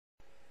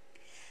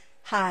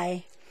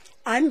Hi,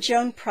 I'm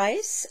Joan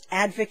Price,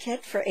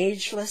 advocate for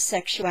ageless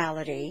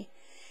sexuality,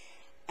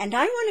 and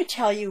I want to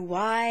tell you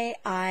why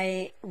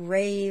I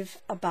rave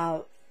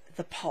about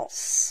the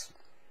pulse.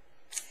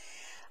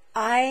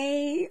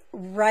 I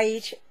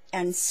write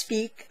and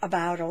speak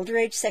about older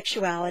age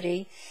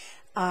sexuality.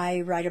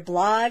 I write a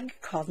blog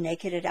called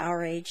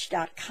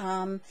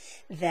nakedatourage.com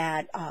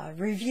that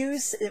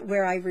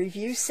where I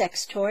review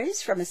sex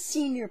toys from a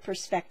senior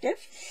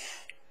perspective,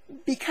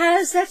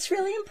 because that's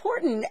really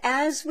important.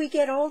 As we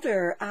get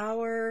older,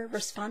 our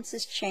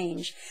responses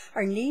change,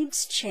 our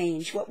needs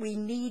change, what we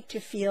need to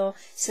feel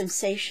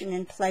sensation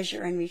and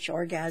pleasure and reach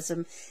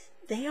orgasm,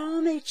 they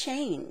all may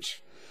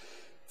change.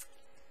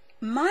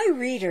 My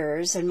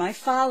readers and my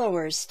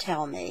followers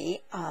tell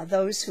me,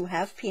 those who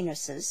have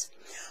penises,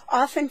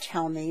 often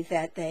tell me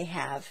that they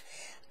have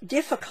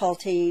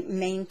difficulty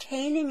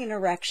maintaining an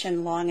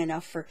erection long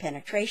enough for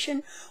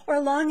penetration or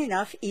long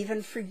enough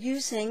even for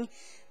using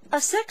a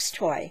sex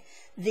toy,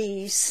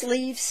 the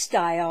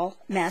sleeve-style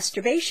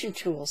masturbation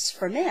tools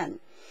for men.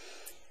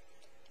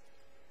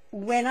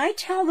 When I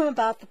tell them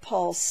about the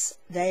pulse,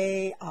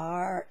 they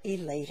are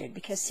elated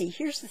because, see,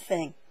 here's the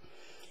thing.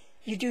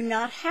 You do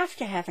not have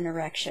to have an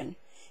erection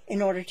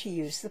in order to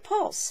use the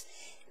pulse.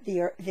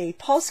 The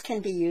pulse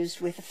can be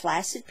used with a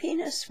flaccid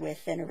penis,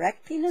 with an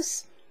erect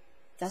penis.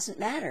 Doesn't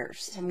matter,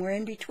 somewhere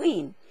in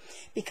between.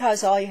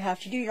 Because all you have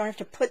to do, you don't have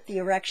to put the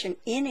erection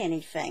in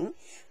anything.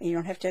 You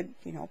don't have to,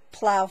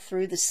 plow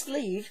through the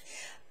sleeve.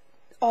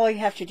 All you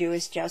have to do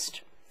is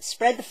just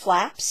spread the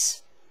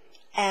flaps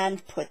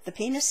and put the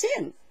penis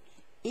in.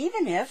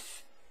 Even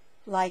if,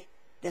 like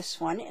this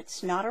one,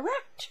 it's not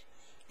erect.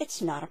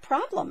 It's not a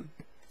problem.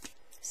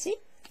 See?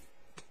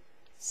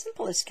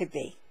 Simple as could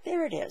be.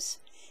 There it is.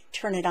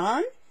 Turn it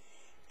on,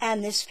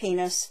 and this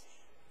penis,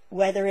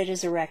 whether it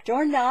is erect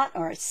or not,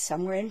 or it's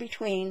somewhere in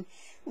between,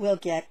 will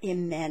get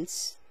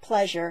immense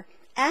pleasure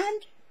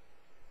and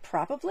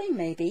probably,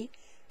 maybe,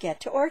 get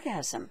to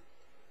orgasm.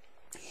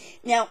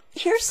 Now,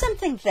 here's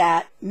something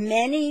that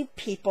many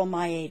people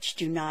my age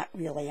do not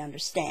really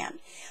understand,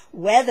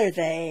 whether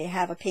they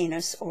have a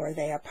penis or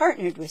they are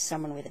partnered with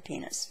someone with a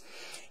penis,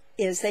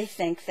 is they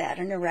think that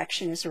an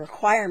erection is a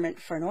requirement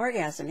for an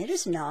orgasm. It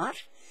is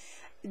not.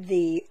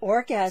 The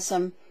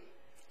orgasm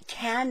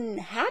can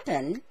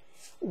happen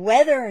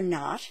whether or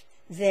not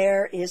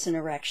there is an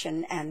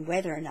erection and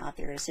whether or not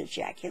there is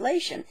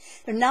ejaculation.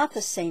 They're not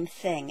the same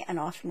thing, and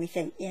often we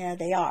think, yeah,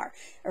 they are.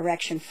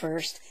 Erection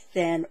first,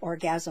 then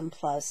orgasm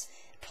plus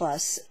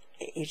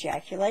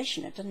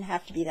ejaculation. It doesn't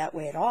have to be that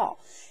way at all.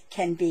 It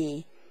can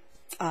be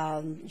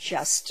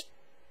just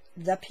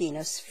the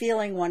penis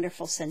feeling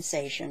wonderful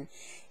sensation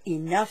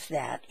enough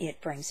that it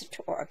brings it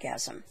to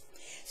orgasm.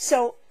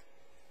 So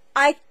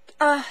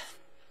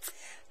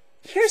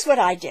here's what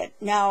I did.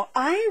 Now,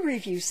 I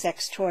review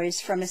sex toys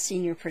from a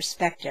senior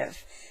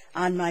perspective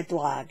on my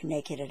blog,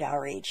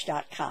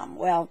 nakedatourage.com.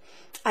 Well,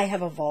 I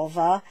have a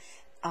vulva.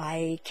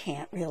 I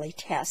can't really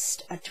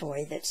test a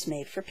toy that's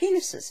made for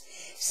penises.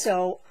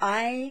 So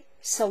I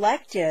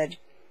selected,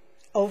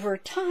 over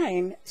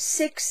time,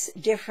 6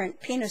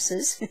 different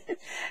penises.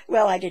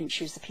 Well, I didn't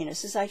choose the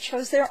penises. I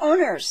chose their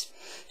owners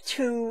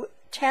to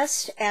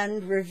test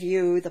and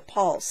review the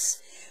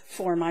pulse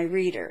for my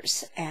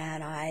readers.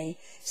 And I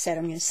said,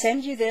 I'm going to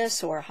send you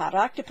this, or Hot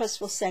Octopuss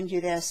will send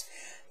you this.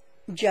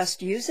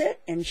 Just use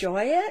it,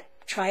 enjoy it,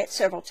 try it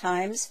several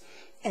times,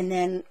 and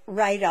then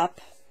write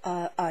up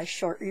a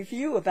short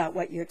review about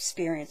what your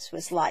experience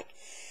was like.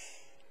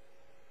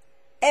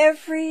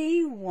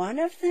 Every one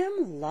of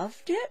them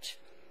loved it.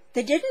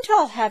 They didn't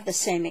all have the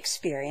same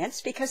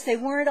experience because they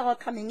weren't all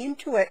coming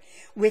into it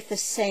with the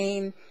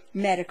same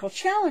medical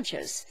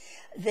challenges.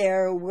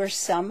 There were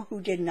some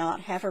who did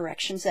not have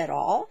erections at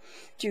all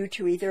due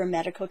to either a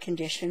medical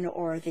condition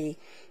or the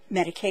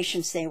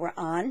medications they were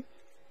on.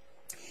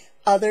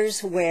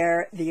 Others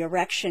where the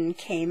erection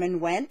came and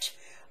went.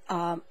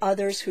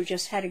 Others who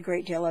just had a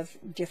great deal of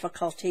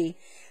difficulty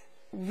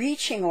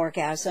reaching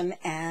orgasm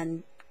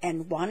and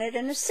wanted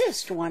an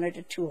assist, wanted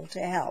a tool to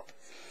help.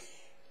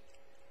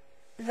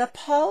 The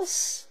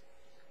pulse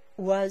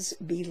was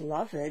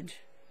beloved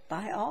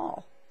by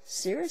all,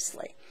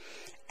 seriously.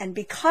 And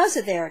because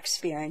of their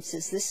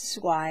experiences, this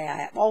is why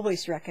I'm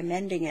always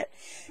recommending it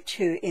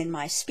in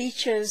my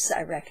speeches.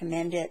 I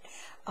recommend it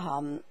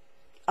on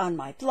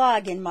my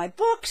blog, in my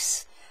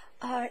books,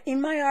 in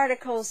my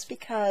articles,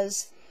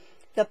 because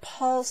the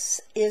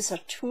pulse is a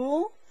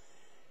tool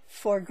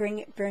for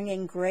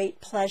bringing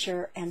great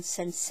pleasure and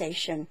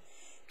sensation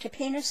to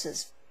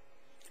penises.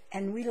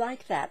 And we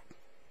like that.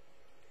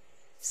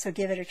 So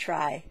give it a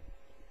try.